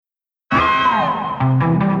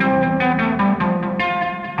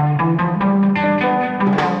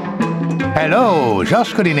Hello,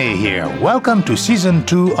 Josh Codinet here. Welcome to Season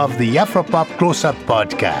 2 of the Afropop Close-Up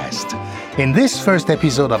Podcast. In this first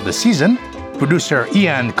episode of the season, producer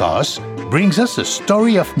Ian Koss brings us a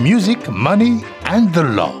story of music, money, and the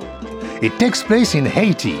law. It takes place in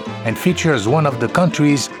Haiti and features one of the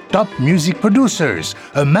country's top music producers,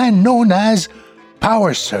 a man known as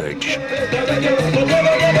Power Surge.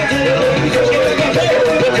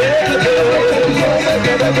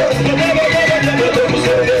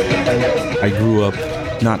 I grew up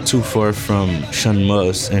not too far from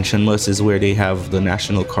Chunmus, and Chunmus is where they have the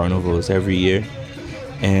national carnivals every year.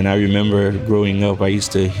 And I remember growing up, I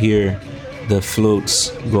used to hear the floats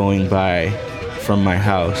going by from my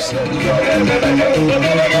house.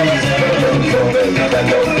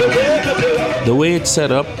 The way it's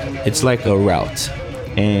set up, it's like a route.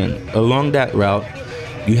 And along that route,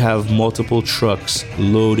 you have multiple trucks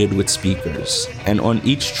loaded with speakers. And on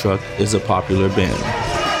each truck is a popular band.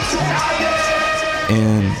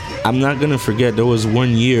 And I'm not gonna forget, there was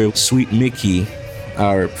one year, Sweet Mickey,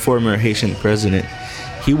 our former Haitian president,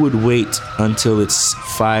 he would wait until it's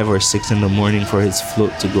 5 or 6 in the morning for his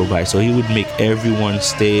float to go by. So he would make everyone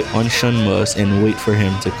stay on Chunmus and wait for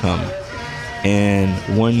him to come. And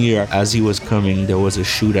one year, as he was coming, there was a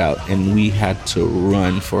shootout, and we had to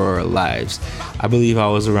run for our lives. I believe I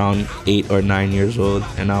was around 8 or 9 years old,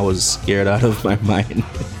 and I was scared out of my mind.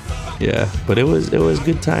 Yeah, but it was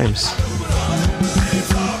good times.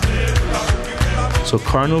 So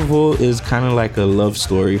Carnival is kind of like a love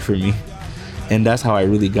story for me. And that's how I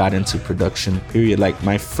really got into production, period. Like,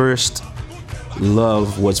 my first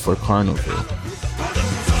love was for Carnival.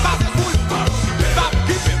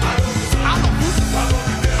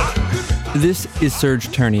 This is Serge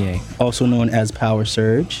Tournier, also known as Power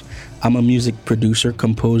Surge. I'm a music producer,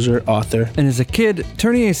 composer, author. And as a kid,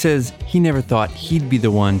 Tournier says he never thought he'd be the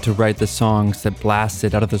one to write the songs that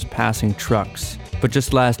blasted out of those passing trucks. But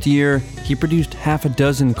just last year, he produced half a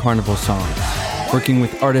dozen Carnival songs, working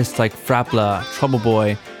with artists like Frapla, Trouble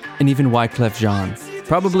Boy, and even Wyclef Jean,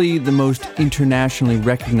 probably the most internationally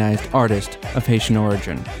recognized artist of Haitian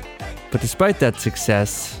origin. But despite that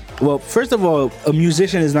success... Well, first of all, a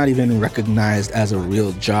musician is not even recognized as a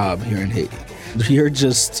real job here in Haiti. You're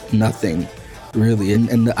just nothing, really,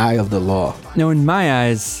 in the eye of the law. Now, in my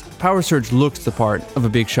eyes, Power Surge looks the part of a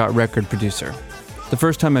big shot record producer. The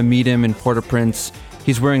first time I meet him in Port-au-Prince,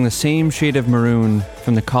 he's wearing the same shade of maroon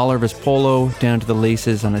from the collar of his polo down to the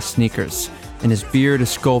laces on his sneakers, and his beard is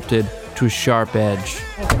sculpted to a sharp edge.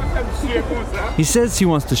 He says he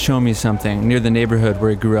wants to show me something near the neighborhood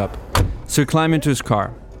where he grew up. So we climb into his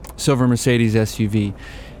car, silver Mercedes SUV.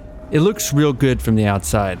 It looks real good from the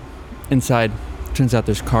outside. Inside, turns out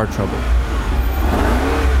there's car trouble.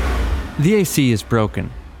 The AC is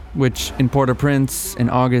broken, which in Port-au-Prince in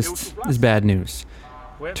August is bad news.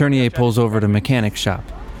 Tournier pulls over to a mechanic shop.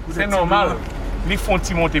 The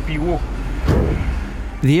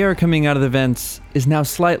air coming out of the vents is now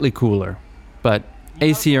slightly cooler, but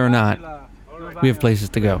AC or not, we have places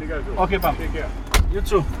to go. Okay, Pam. You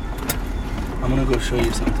too. I'm gonna go show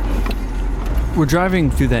you something. We're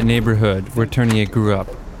driving through that neighborhood where Tournier grew up,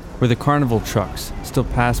 where the carnival trucks still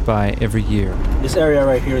pass by every year. This area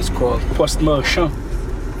right here is called Poste Marchand.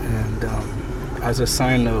 And as a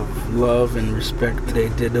sign of love and respect, they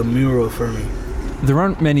did a mural for me. There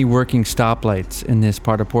aren't many working stoplights in this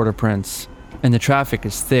part of Port-au-Prince, and the traffic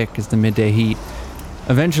is thick as the midday heat.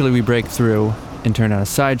 Eventually we break through and turn down a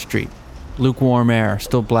side street, lukewarm air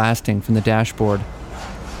still blasting from the dashboard.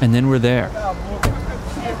 And then we're there.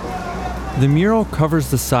 The mural covers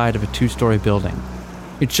the side of a 2-story building.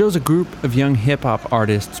 It shows a group of young hip-hop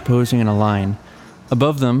artists posing in a line.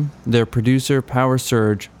 Above them, their producer, Power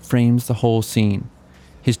Surge, frames the whole scene.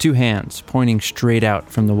 His 2 hands pointing straight out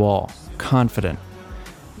from the wall, confident.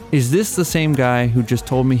 Is this the same guy who just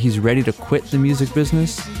told me he's ready to quit the music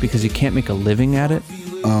business because he can't make a living at it?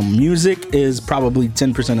 Music is probably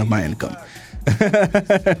 10% of my income.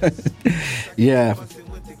 Yeah.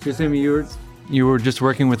 You're saying you were just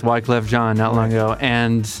working with Wyclef Jean not long ago,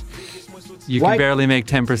 and you can barely make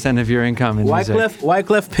 10% of your income in music.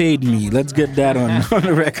 Wyclef paid me. Let's get that on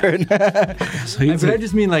the record. But I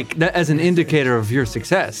just mean like that as an indicator of your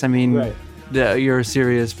success. I mean, right. You're a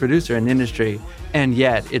serious producer in the industry, and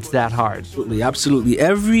yet it's that hard. Absolutely.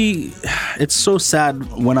 It's so sad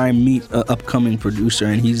when I meet an upcoming producer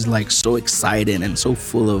and he's like so excited and so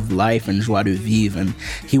full of life and joie de vivre, and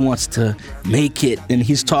he wants to make it, and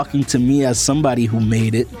he's talking to me as somebody who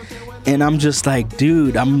made it, and I'm just like,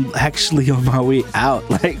 dude, I'm actually on my way out.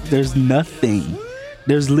 Like, there's nothing.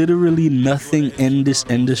 There's literally nothing in this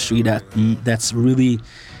industry that's really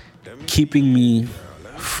keeping me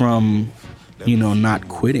from, not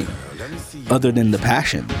quitting. other than the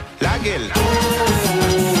passion.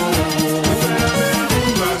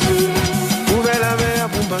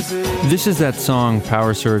 This is that song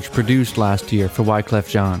Power Surge produced last year for Wyclef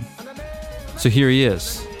Jean. So here he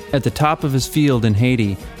is, at the top of his field in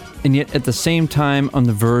Haiti, and yet at the same time on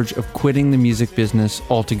the verge of quitting the music business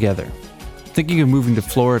altogether. Thinking of moving to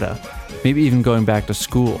Florida, maybe even going back to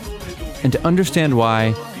school. And to understand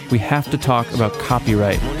why, we have to talk about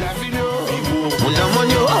copyright.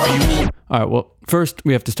 Alright, well, first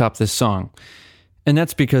we have to stop this song. And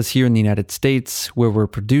that's because here in the United States, where we're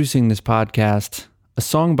producing this podcast, a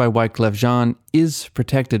song by Wyclef Jean is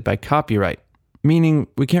protected by copyright, meaning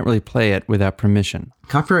we can't really play it without permission.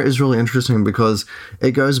 Copyright is really interesting because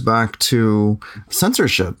it goes back to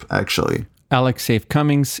censorship, actually. Alex Safe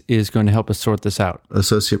Cummings is going to help us sort this out.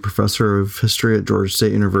 Associate professor of history at Georgia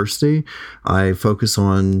State University. I focus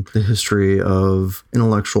on the history of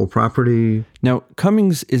intellectual property. Now,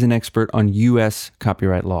 Cummings is an expert on U.S.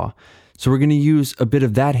 copyright law, so we're going to use a bit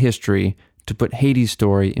of that history to put Haiti's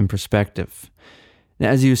story in perspective. Now,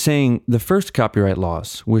 as he was saying, the first copyright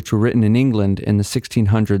laws, which were written in England in the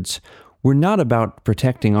 1600s, were not about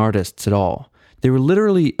protecting artists at all. They were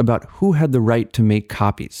literally about who had the right to make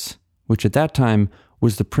copies, which at that time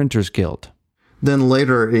was the Printers Guild. Then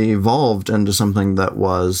later it evolved into something that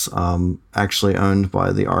was actually owned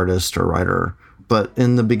by the artist or writer. But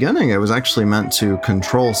in the beginning, it was actually meant to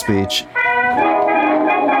control speech.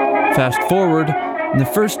 Fast forward, the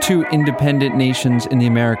first two independent nations in the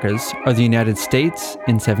Americas are the United States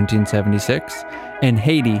in 1776 and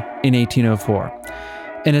Haiti in 1804.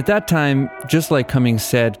 And at that time, just like Cummings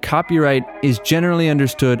said, copyright is generally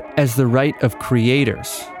understood as the right of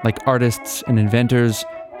creators, like artists and inventors,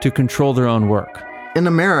 to control their own work. In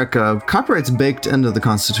America, copyright's baked into the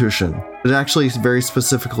Constitution. It actually very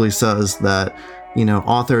specifically says that,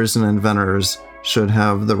 authors and inventors should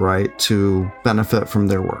have the right to benefit from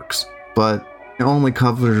their works. But it only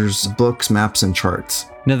covers books, maps, and charts.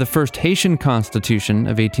 Now, the first Haitian Constitution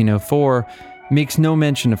of 1804 makes no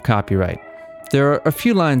mention of copyright. There are a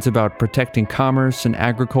few lines about protecting commerce and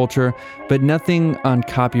agriculture, but nothing on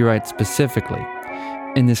copyright specifically.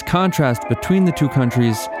 And this contrast between the two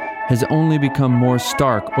countries has only become more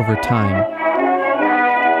stark over time.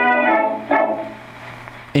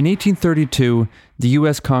 In 1832, the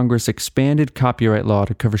U.S. Congress expanded copyright law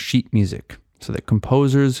to cover sheet music, so that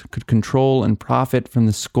composers could control and profit from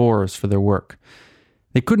the scores for their work.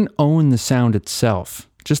 They couldn't own the sound itself,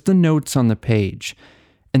 just the notes on the page.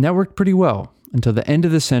 And that worked pretty well until the end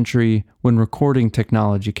of the century when recording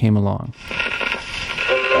technology came along.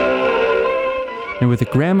 And with a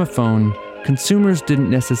gramophone, consumers didn't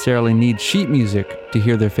necessarily need sheet music to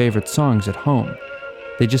hear their favorite songs at home.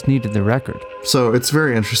 They just needed the record. So it's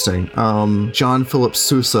very interesting. John Philip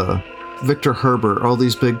Sousa, Victor Herbert, all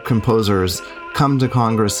these big composers come to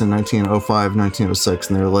Congress in 1905, 1906,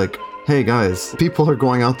 and they're like, hey guys, people are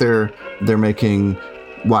going out there, they're making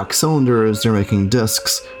wax cylinders, they're making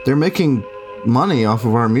discs, they're making money off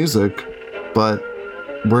of our music, but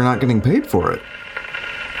we're not getting paid for it.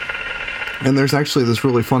 And there's actually this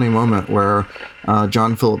really funny moment where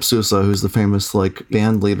John Philip Sousa, who's the famous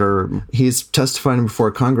band leader, he's testifying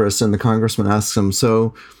before Congress, and the congressman asks him,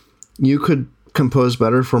 so you could compose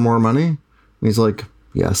better for more money? And he's like,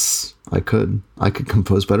 yes, I could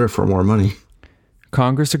compose better for more money.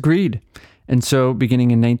 Congress agreed. And so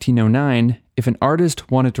beginning in 1909, if an artist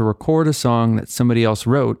wanted to record a song that somebody else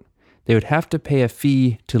wrote, they would have to pay a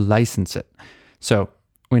fee to license it. So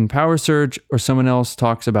when Power Surge or someone else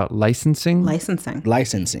talks about licensing,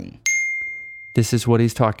 this is what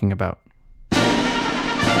he's talking about.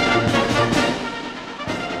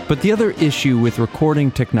 But the other issue with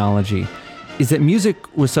recording technology is that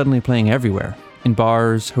music was suddenly playing everywhere, in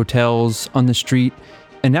bars, hotels, on the street,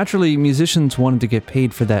 and naturally musicians wanted to get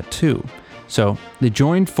paid for that too. So they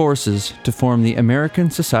joined forces to form the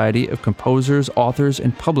American Society of Composers, Authors,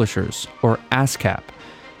 and Publishers, or ASCAP.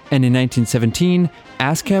 And in 1917,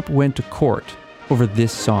 ASCAP went to court over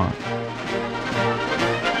this song.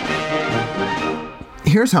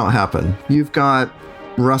 Here's how it happened. You've got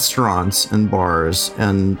restaurants and bars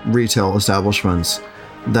and retail establishments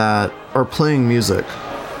that are playing music.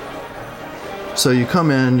 So you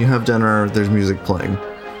come in, you have dinner, there's music playing.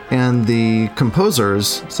 And the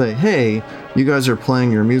composers say, hey, you guys are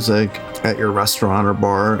playing your music at your restaurant or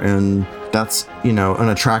bar, and that's, an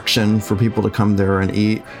attraction for people to come there and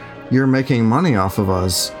eat. You're making money off of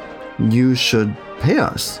us. You should pay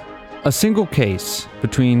us. A single case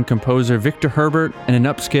between composer Victor Herbert and an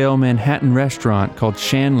upscale Manhattan restaurant called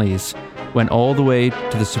Shanley's went all the way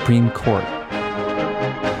to the Supreme Court.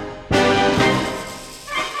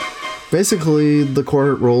 Basically, the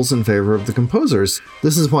court rules in favor of the composers.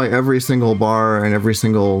 This is why every single bar and every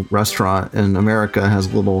single restaurant in America has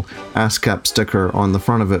a little ASCAP sticker on the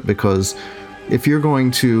front of it, because if you're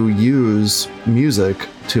going to use music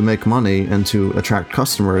to make money and to attract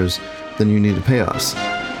customers, then you need to pay us.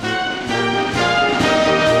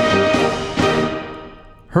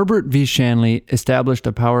 Herbert V. Shanley established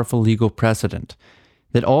a powerful legal precedent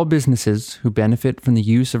that all businesses who benefit from the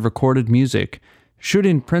use of recorded music should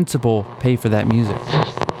in principle pay for that music.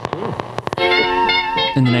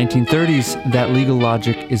 In the 1930s, that legal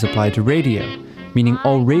logic is applied to radio, meaning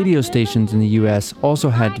all radio stations in the US also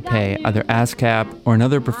had to pay either ASCAP or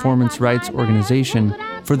another performance rights organization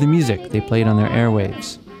for the music they played on their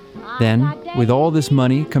airwaves. Then, with all this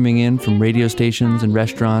money coming in from radio stations and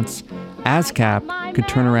restaurants, ASCAP could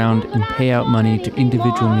turn around and pay out money to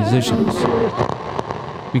individual musicians.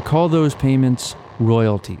 We call those payments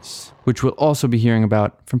royalties, which we'll also be hearing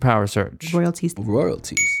about from Power Surge. Royalties.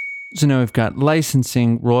 So now we've got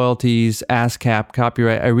licensing, royalties, ASCAP,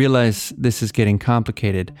 copyright. I realize this is getting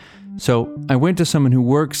complicated. So I went to someone who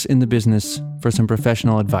works in the business for some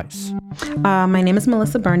professional advice. My name is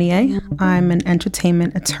Melissa Bernier. I'm an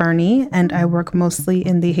entertainment attorney, and I work mostly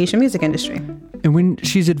in the Haitian music industry. And when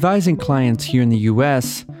she's advising clients here in the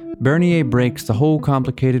US, Bernier breaks the whole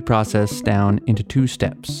complicated process down into 2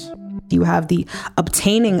 steps. You have the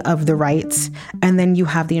obtaining of the rights, and then you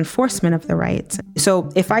have the enforcement of the rights. So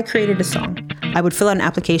if I created a song, I would fill out an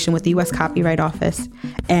application with the U.S. Copyright Office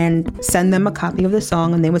and send them a copy of the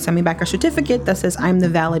song, and they would send me back a certificate that says I'm the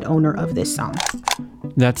valid owner of this song.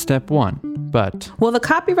 That's step 1. But well, the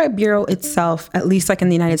Copyright Bureau itself, at least like in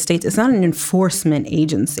the United States, it's not an enforcement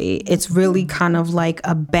agency. It's really kind of like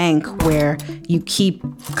a bank where you keep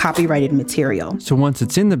copyrighted material. So once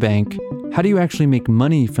it's in the bank, how do you actually make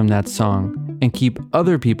money from that song and keep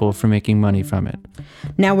other people from making money from it?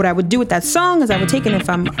 Now, what I would do with that song is I would take it, if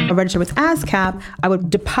I'm registered with ASCAP, I would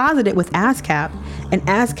deposit it with ASCAP, and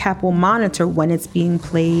ASCAP will monitor when it's being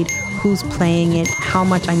played, who's playing it, how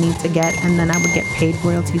much I need to get, and then I would get paid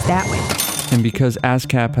royalties that way. And because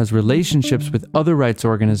ASCAP has relationships with other rights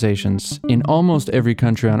organizations in almost every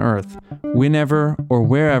country on Earth, whenever or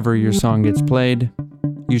wherever your song gets played,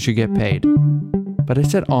 you should get paid. But I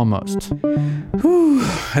said almost. Whew.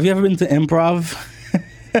 Have you ever been to improv?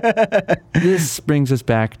 This brings us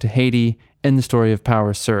back to Haiti and the story of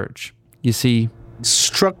Power Surge. You see,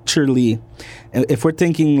 structurally, if we're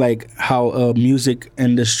thinking like how a music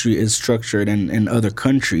industry is structured in other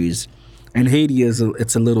countries, and Haiti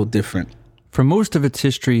it's a little different. For most of its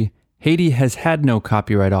history, Haiti has had no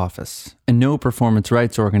copyright office and no performance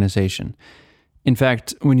rights organization. In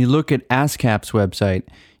fact, when you look at ASCAP's website,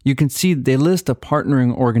 you can see they list a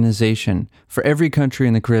partnering organization for every country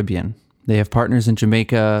in the Caribbean. They have partners in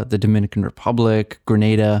Jamaica, the Dominican Republic,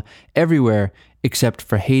 Grenada, everywhere except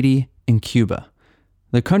for Haiti and Cuba.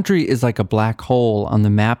 The country is like a black hole on the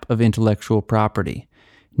map of intellectual property.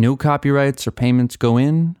 No copyrights or payments go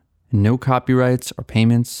in, and no copyrights or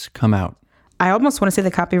payments come out. I almost want to say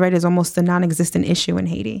the copyright is almost a non-existent issue in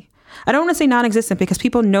Haiti. I don't want to say non-existent because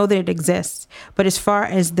people know that it exists, but as far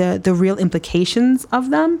as the real implications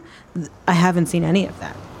of them, I haven't seen any of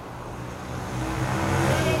that.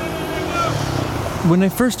 When I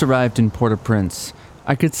first arrived in Port-au-Prince,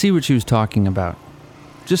 I could see what she was talking about.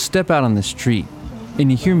 Just step out on the street,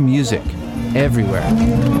 and you hear music everywhere.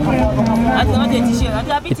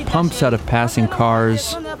 It pumps out of passing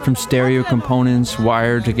cars, from stereo components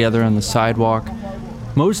wired together on the sidewalk.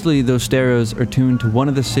 Mostly, those stereos are tuned to one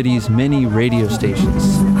of the city's many radio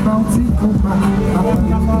stations.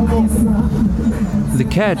 The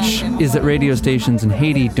catch is that radio stations in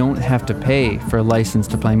Haiti don't have to pay for a license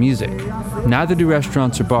to play music. Neither do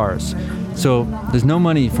restaurants or bars, so there's no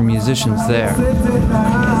money for musicians there.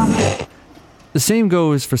 The same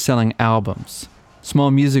goes for selling albums.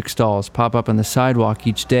 Small music stalls pop up on the sidewalk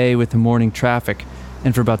each day with the morning traffic,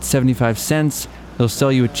 and for about 75 cents, they'll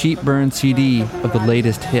sell you a cheap burn CD of the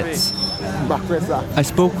latest hits. I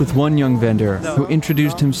spoke with one young vendor who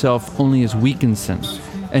introduced himself only as Weekinson,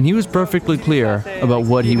 and he was perfectly clear about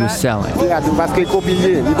what he was selling.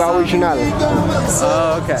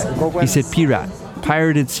 He said pirate,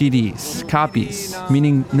 pirated CDs, copies,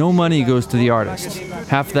 meaning no money goes to the artist.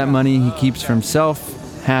 Half that money he keeps for himself,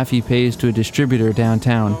 half he pays to a distributor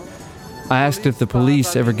downtown. I asked if the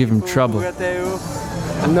police ever give him trouble.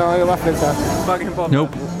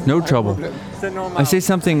 Nope, no trouble. I say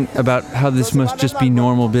something about how this must just be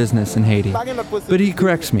normal business in Haiti, but he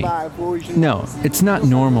corrects me. No, it's not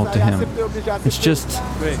normal to him. It's just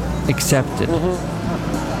accepted.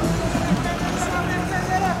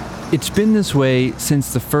 It's been this way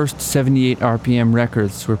since the first 78 RPM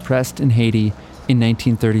records were pressed in Haiti in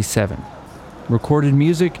 1937. Recorded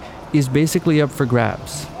music is basically up for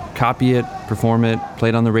grabs. Copy it, perform it, play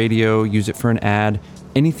it on the radio, use it for an ad,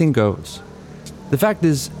 anything goes. The fact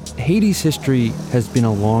is, Haiti's history has been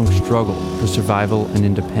a long struggle for survival and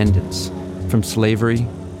independence. From slavery,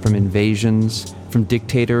 from invasions, from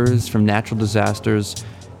dictators, from natural disasters,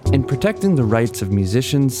 and protecting the rights of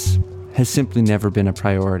musicians has simply never been a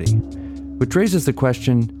priority. Which raises the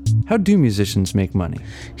question, how do musicians make money?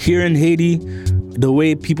 Here in Haiti, the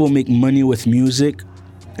way people make money with music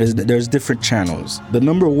is that there's different channels. The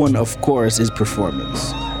number one, of course, is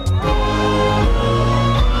performance.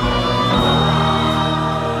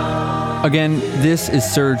 Again, this is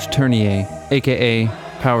Serge Tournier, aka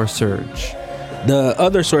Power Serge. The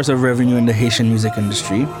other source of revenue in the Haitian music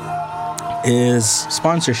industry is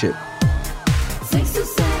sponsorship.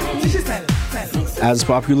 As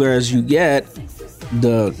popular as you get,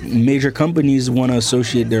 the major companies want to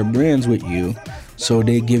associate their brands with you. So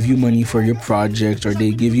they give you money for your project, or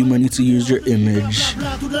they give you money to use your image.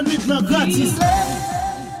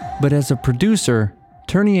 But as a producer,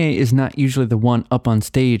 Tournier is not usually the one up on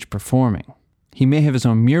stage performing. He may have his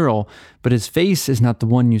own mural, but his face is not the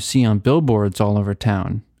one you see on billboards all over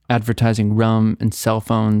town, advertising rum and cell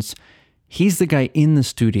phones. He's the guy in the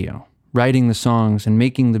studio, writing the songs and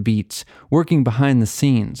making the beats, working behind the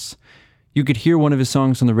scenes. You could hear one of his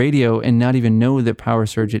songs on the radio and not even know that Power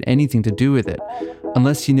Serge had anything to do with it,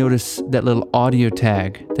 unless you notice that little audio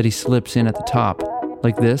tag that he slips in at the top,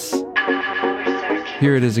 like this.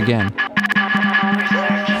 Here it is again.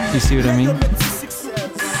 You see what I mean?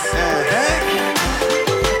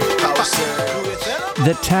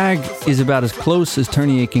 That tag is about as close as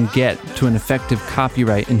Tournier can get to an effective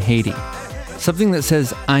copyright in Haiti. Something that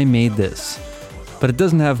says, I made this. But it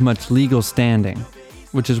doesn't have much legal standing,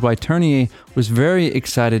 which is why Tournier was very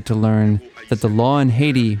excited to learn that the law in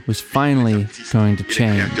Haiti was finally going to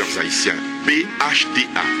change.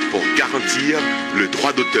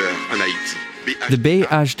 The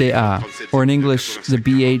BHDA, or in English, the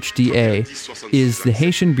BHDA, is the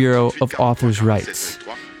Haitian Bureau of Authors' Rights.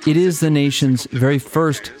 It is the nation's very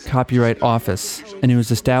first copyright office, and it was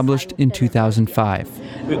established in 2005.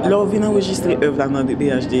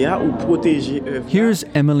 Here's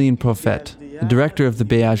Emeline Prophet, the director of the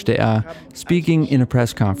BHDA, speaking in a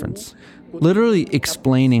press conference, literally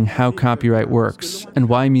explaining how copyright works and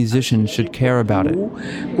why musicians should care about it.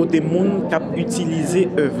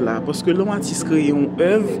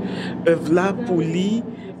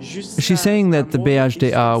 She's saying that the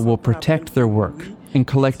BHDA will protect their work and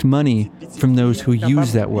collect money from those who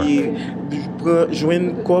use that work.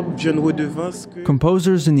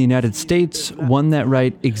 Composers in the United States won that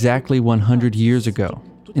right exactly 100 years ago,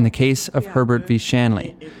 in the case of Herbert V.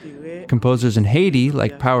 Shanley. Composers in Haiti,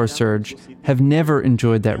 like Power Serge, have never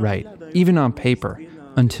enjoyed that right, even on paper,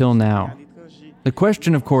 until now. The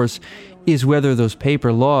question, of course, is whether those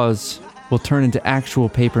paper laws will turn into actual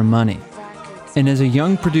paper money. And as a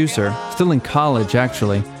young producer, still in college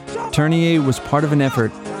actually, Tournier was part of an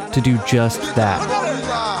effort to do just that.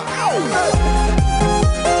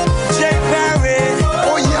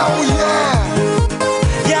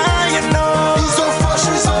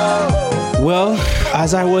 Well,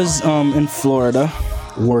 as I was in Florida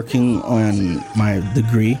working on my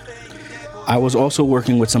degree, I was also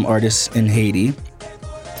working with some artists in Haiti.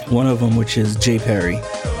 One of them, which is Jay Perry.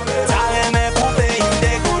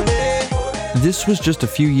 This was just a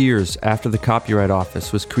few years after the Copyright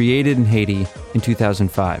Office was created in Haiti in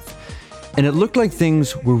 2005. And it looked like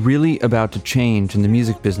things were really about to change in the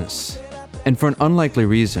music business. And for an unlikely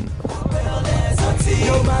reason.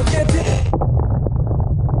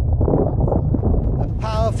 A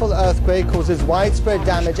powerful earthquake causes widespread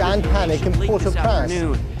damage and panic in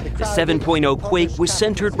Port-au-Prince. The 7.0 quake was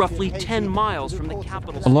centered roughly 10 miles from the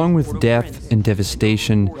capital. Along with death and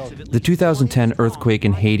devastation, the 2010 earthquake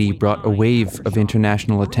in Haiti brought a wave of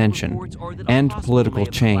international attention and political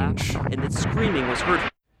change.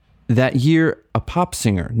 That year, a pop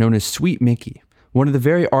singer known as Sweet Mickey, one of the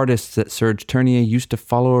very artists that Serge Tournier used to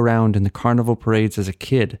follow around in the carnival parades as a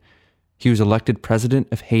kid, he was elected president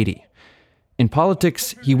of Haiti. In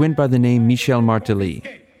politics, he went by the name Michel Martelly,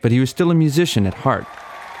 but he was still a musician at heart.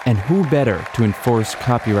 And who better to enforce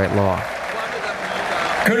copyright law?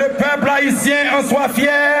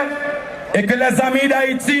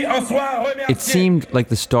 It seemed like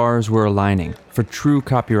the stars were aligning for true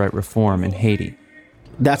copyright reform in Haiti.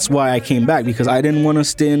 That's why I came back, because I didn't want to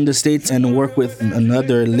stay in the States and work with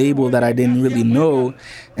another label that I didn't really know.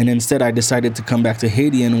 And instead, I decided to come back to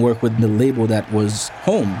Haiti and work with the label that was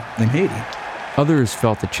home in Haiti. Others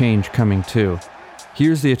felt the change coming too.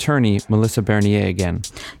 Here's the attorney, Melissa Bernier, again.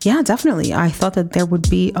 Yeah, definitely. I thought that there would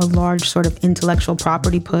be a large sort of intellectual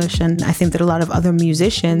property push, and I think that a lot of other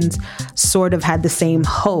musicians sort of had the same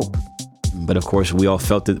hope. But of course, we all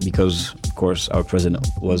felt it because, of course, our president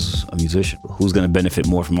was a musician. Who's going to benefit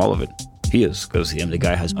more from all of it? He is, because the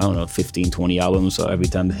guy has, 15, 20 albums, so every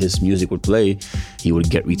time his music would play, he would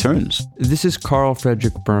get returns. This is Carl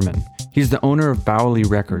Frederick Berman. He's the owner of Bowery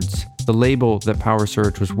Records, the label that Power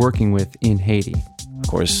Surge was working with in Haiti. Of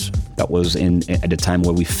course, that was at the time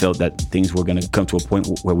where we felt that things were going to come to a point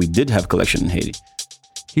where we did have collection in Haiti.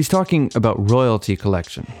 He's talking about royalty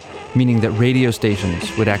collection, meaning that radio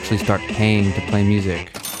stations would actually start paying to play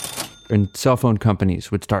music, and cell phone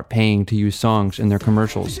companies would start paying to use songs in their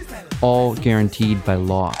commercials, all guaranteed by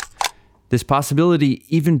law. This possibility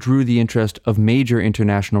even drew the interest of major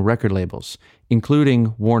international record labels,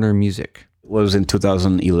 including Warner Music. It was in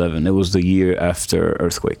 2011. It was the year after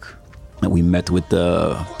Earthquake. And we met with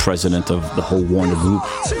the president of the whole Warner Group.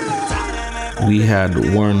 We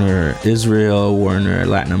had Warner Israel, Warner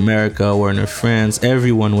Latin America, Warner France.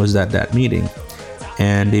 Everyone was at that meeting.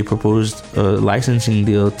 And they proposed a licensing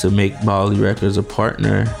deal to make Bowery Records a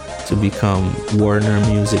partner to become Warner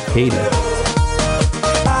Music Haiti.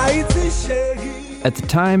 At the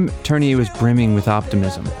time, Ternier was brimming with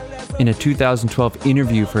optimism. In a 2012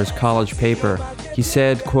 interview for his college paper, he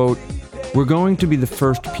said, quote, "We're going to be the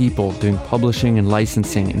first people doing publishing and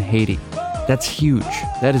licensing in Haiti. That's huge.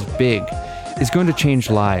 That is big. It's going to change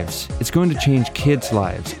lives. It's going to change kids'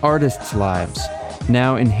 lives, artists' lives.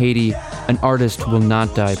 Now in Haiti, an artist will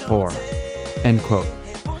not die poor." End quote.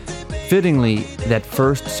 Fittingly, that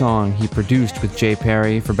first song he produced with Jay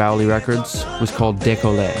Perry for Bowery Records was called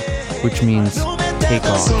Décoller, which means take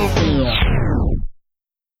off.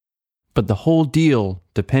 But the whole deal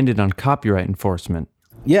depended on copyright enforcement.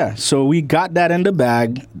 Yeah, so we got that in the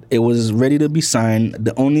bag. It was ready to be signed.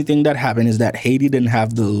 The only thing that happened is that Haiti didn't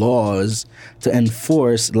have the laws to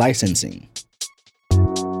enforce licensing.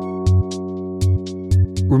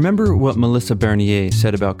 Remember what Melissa Bernier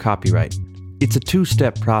said about copyright. It's a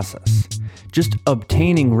two-step process. Just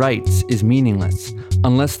obtaining rights is meaningless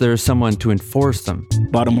unless there is someone to enforce them.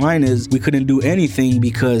 Bottom line is, we couldn't do anything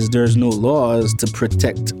because there's no laws to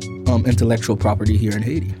protect intellectual property here in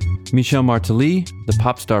Haiti. Michel Martelly, the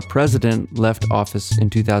pop star president, left office in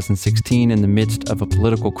 2016 in the midst of a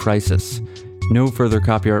political crisis. No further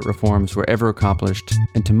copyright reforms were ever accomplished,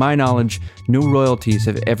 and to my knowledge, no royalties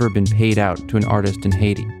have ever been paid out to an artist in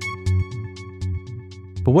Haiti.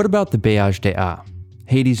 But what about the BHDA,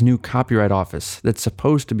 Haiti's new copyright office that's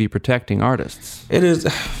supposed to be protecting artists? It is,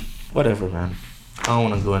 whatever, man. I don't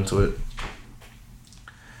want to go into it.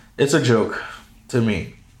 It's a joke to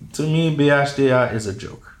me. To me, BHDA is a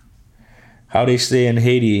joke. How they say in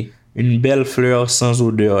Haiti, une belle fleur sans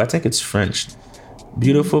odeur. I think it's French.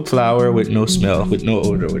 Beautiful flower with no smell, with no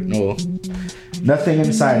odor, with nothing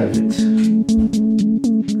inside of it.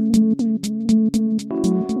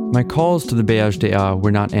 My calls to the BHDA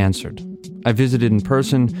were not answered. I visited in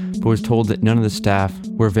person, but was told that none of the staff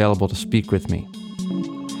were available to speak with me.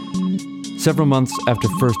 Several months after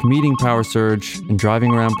first meeting Power Surge and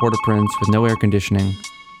driving around Port-au-Prince with no air conditioning,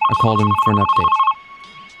 I called him for an update.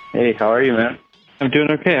 Hey, how are you, man? I'm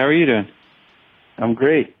doing okay. How are you doing? I'm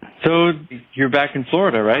great. So you're back in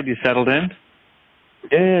Florida, right? You settled in?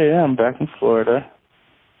 Yeah. I'm back in Florida.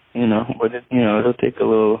 But it'll take a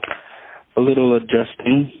little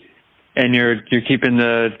adjusting. And you're keeping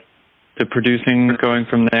the producing going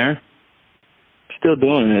from there? Still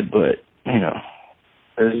doing it, but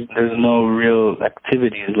there's no real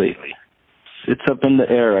activities lately. It's up in the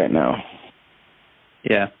air right now.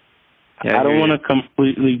 Yeah. I don't want to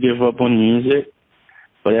completely give up on music,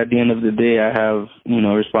 but at the end of the day, I have,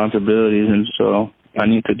 responsibilities, and so I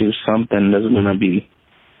need to do something that's going to be,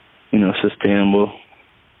 sustainable.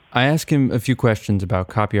 I asked him a few questions about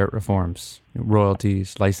copyright reforms,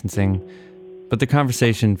 royalties, licensing, but the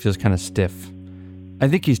conversation feels kind of stiff. I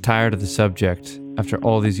think he's tired of the subject after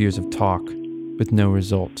all these years of talk with no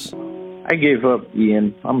results. I gave up,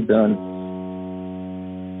 Ian. I'm done.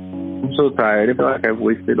 I'm so tired. I feel like I've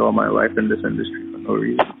wasted all my life in this industry for no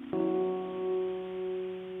reason.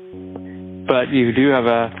 But you do have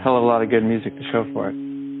a hell of a lot of good music to show for it.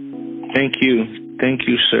 Thank you,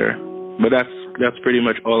 sir. But that's pretty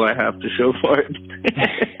much all I have to show for it.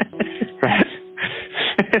 Right.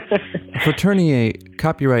 For Ternier,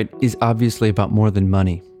 copyright is obviously about more than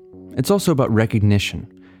money. It's also about recognition,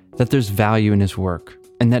 that there's value in his work,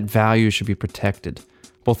 and that value should be protected,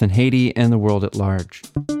 both in Haiti and the world at large.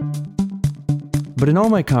 But in all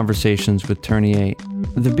my conversations with Ternier,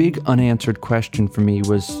 the big unanswered question for me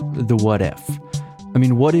was the what if. I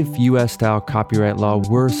mean, what if US-style copyright law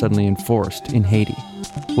were suddenly enforced in Haiti?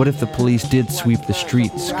 What if the police did sweep the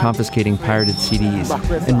streets, confiscating pirated CDs,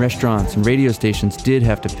 and restaurants and radio stations did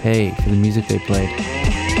have to pay for the music they played?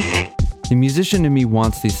 The musician in me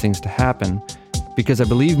wants these things to happen because I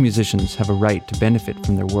believe musicians have a right to benefit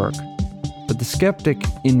from their work. But the skeptic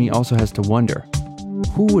in me also has to wonder,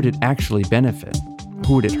 who would it actually benefit?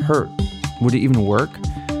 Who would it hurt? Would it even work?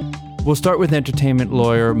 We'll start with entertainment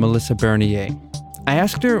lawyer Melissa Bernier. I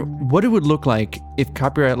asked her what it would look like if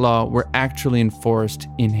copyright law were actually enforced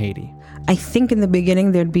in Haiti. I think in the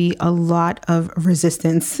beginning there'd be a lot of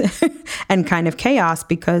resistance and kind of chaos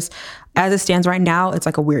because as it stands right now, it's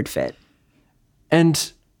like a weird fit.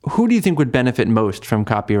 And who do you think would benefit most from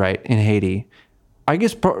copyright in Haiti? I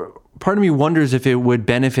guess part of me wonders if it would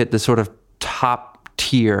benefit the sort of top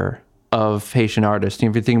tier of Haitian artists.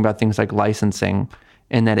 If you're thinking about things like licensing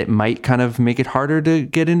and that it might kind of make it harder to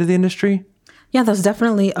get into the industry? Yeah, that's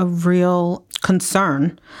definitely a real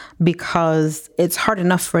concern because it's hard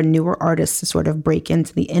enough for newer artists to sort of break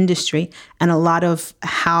into the industry. And a lot of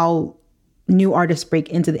how new artists break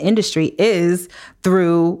into the industry is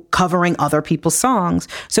through covering other people's songs.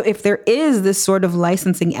 So if there is this sort of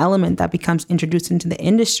licensing element that becomes introduced into the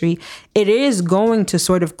industry, it is going to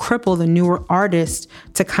sort of cripple the newer artists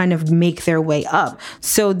to kind of make their way up.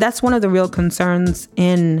 So that's one of the real concerns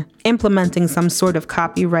in implementing some sort of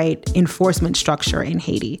copyright enforcement structure in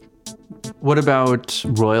Haiti. What about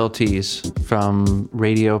royalties from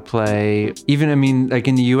radio play? Even, I mean, like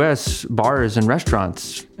in the US, bars and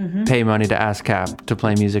restaurants pay money to ASCAP to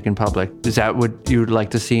play music in public. Is that what you would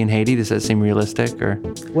like to see in Haiti? Does that seem realistic? Or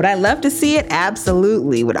would I love to see it?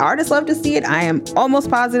 Absolutely. Would artists love to see it? I am almost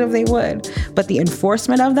positive they would. But the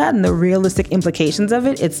enforcement of that and the realistic implications of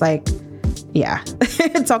it, it's like, yeah,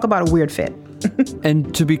 talk about a weird fit.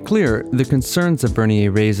 And to be clear, the concerns that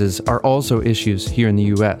Bernier raises are also issues here in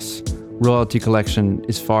the US. Royalty collection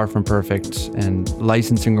is far from perfect, and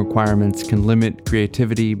licensing requirements can limit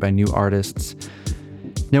creativity by new artists.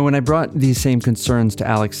 Now, when I brought these same concerns to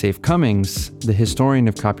Alex Safe Cummings, the historian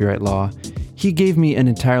of copyright law, he gave me an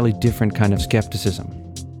entirely different kind of skepticism.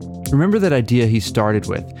 Remember that idea he started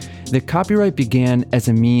with, that copyright began as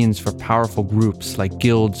a means for powerful groups like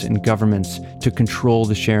guilds and governments to control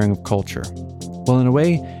the sharing of culture. Well, in a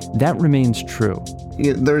way, that remains true.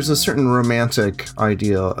 There's a certain romantic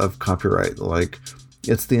idea of copyright, like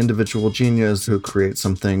it's the individual genius who creates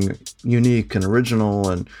something unique and original,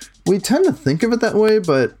 and we tend to think of it that way,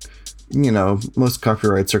 but most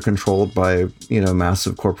copyrights are controlled by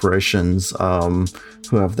massive corporations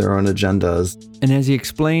who have their own agendas. And as he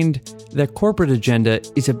explained, that corporate agenda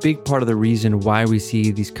is a big part of the reason why we see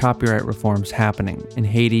these copyright reforms happening in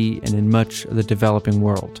Haiti and in much of the developing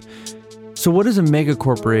world. So what does a mega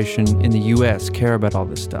corporation in the US care about all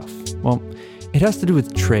this stuff? Well, it has to do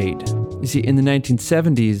with trade. You see, in the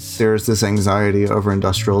 1970s... there's this anxiety over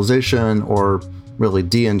industrialization, or really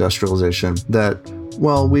deindustrialization, that,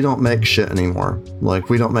 well, we don't make shit anymore. Like,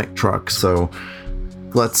 we don't make trucks, so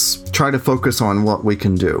let's try to focus on what we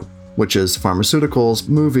can do, which is pharmaceuticals,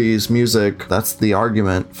 movies, music. That's the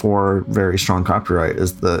argument for very strong copyright,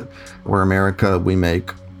 is that we're America, we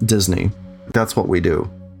make Disney. That's what we do.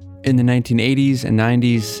 In the 1980s and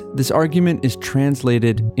 90s, this argument is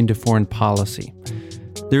translated into foreign policy.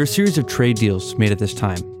 There are a series of trade deals made at this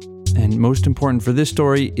time, and most important for this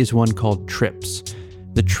story is one called TRIPS,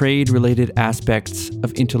 the trade-related aspects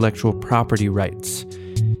of intellectual property rights.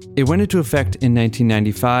 It went into effect in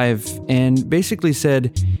 1995 and basically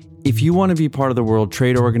said, if you want to be part of the World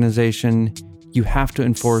Trade Organization, you have to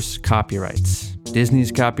enforce copyrights.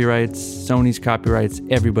 Disney's copyrights, Sony's copyrights,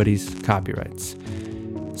 everybody's copyrights.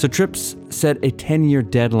 So TRIPS set a 10-year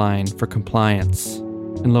deadline for compliance.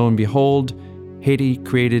 And lo and behold, Haiti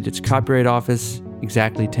created its Copyright Office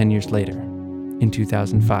exactly 10 years later, in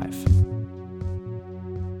 2005.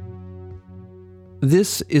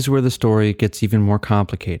 This is where the story gets even more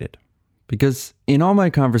complicated. Because in all my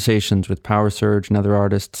conversations with Power Surge and other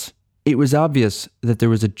artists, it was obvious that there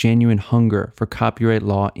was a genuine hunger for copyright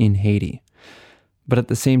law in Haiti. But at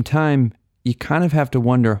the same time, you kind of have to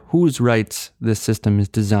wonder whose rights this system is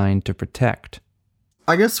designed to protect.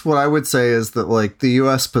 I guess what I would say is that, the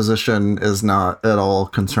U.S. position is not at all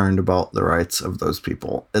concerned about the rights of those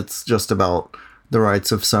people. It's just about the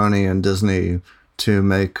rights of Sony and Disney to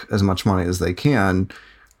make as much money as they can.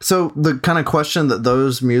 So the kind of question that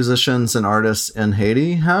those musicians and artists in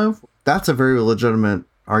Haiti have, that's a very legitimate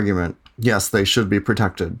argument. Yes, they should be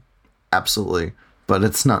protected. Absolutely. But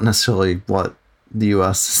it's not necessarily what the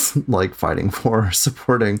U.S. is fighting for or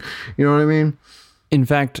supporting. You know what I mean? In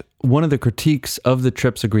fact, one of the critiques of the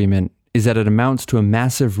TRIPS agreement is that it amounts to a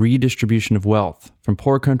massive redistribution of wealth from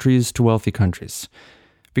poor countries to wealthy countries.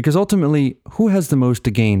 Because ultimately, who has the most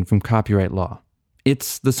to gain from copyright law?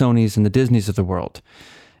 It's the Sonys and the Disneys of the world.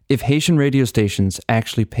 If Haitian radio stations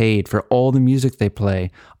actually paid for all the music they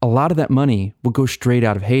play, a lot of that money would go straight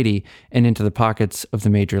out of Haiti and into the pockets of the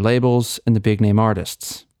major labels and the big-name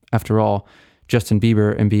artists. After all, Justin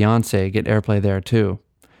Bieber and Beyoncé get airplay there too.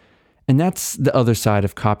 And that's the other side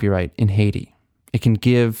of copyright in Haiti. It can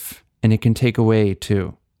give and it can take away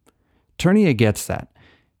too. Ternia gets that.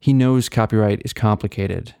 He knows copyright is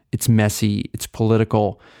complicated, it's messy, it's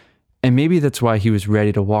political, and maybe that's why he was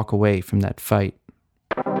ready to walk away from that fight.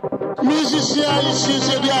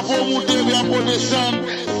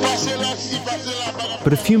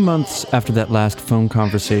 But a few months after that last phone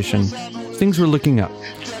conversation, things were looking up.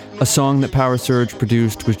 A song that Power Surge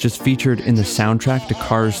produced was just featured in the soundtrack to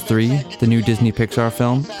Cars 3, the new Disney Pixar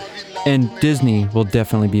film, and Disney will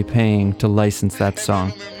definitely be paying to license that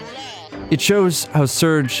song. It shows how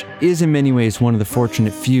Surge is in many ways one of the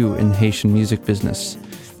fortunate few in the Haitian music business.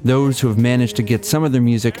 Those who have managed to get some of their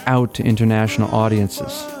music out to international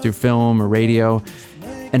audiences through film or radio.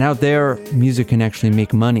 And out there, music can actually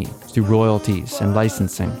make money through royalties and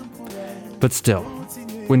licensing. But still,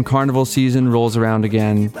 when Carnival season rolls around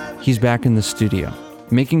again, he's back in the studio,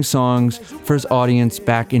 making songs for his audience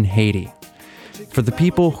back in Haiti, for the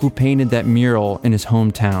people who painted that mural in his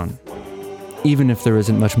hometown, even if there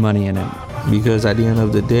isn't much money in it. Because at the end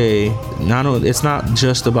of the day, it's not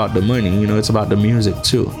just about the money, it's about the music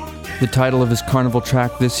too. The title of his Carnival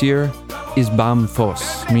track this year is Bam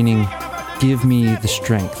Fos, meaning give me the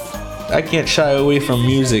strength. I can't shy away from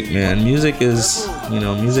music, man. Music is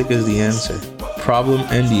the answer. Problem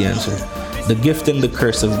and the answer. The gift and the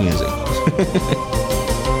curse of music.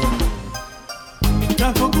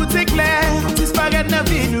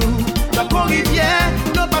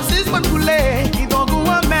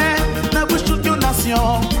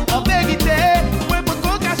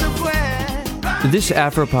 This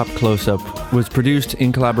Afropop Close-Up was produced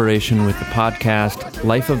in collaboration with the podcast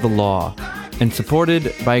Life of the Law and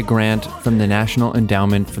supported by a grant from the National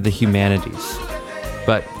Endowment for the Humanities.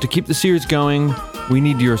 But to keep the series going, we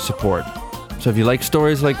need your support. So if you like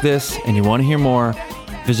stories like this and you want to hear more,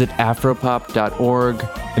 visit afropop.org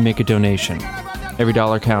and make a donation. Every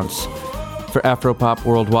dollar counts. For Afropop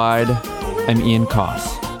Worldwide, I'm Ian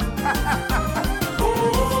Koss.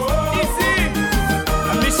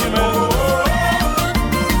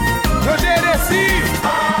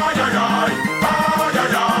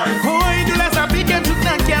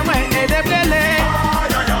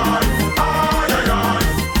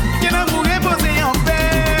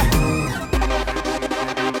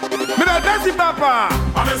 Papa,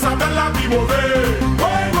 on s'appelle la vie mauvaise,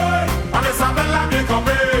 ouais, on s'appelle la bien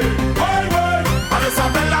campée.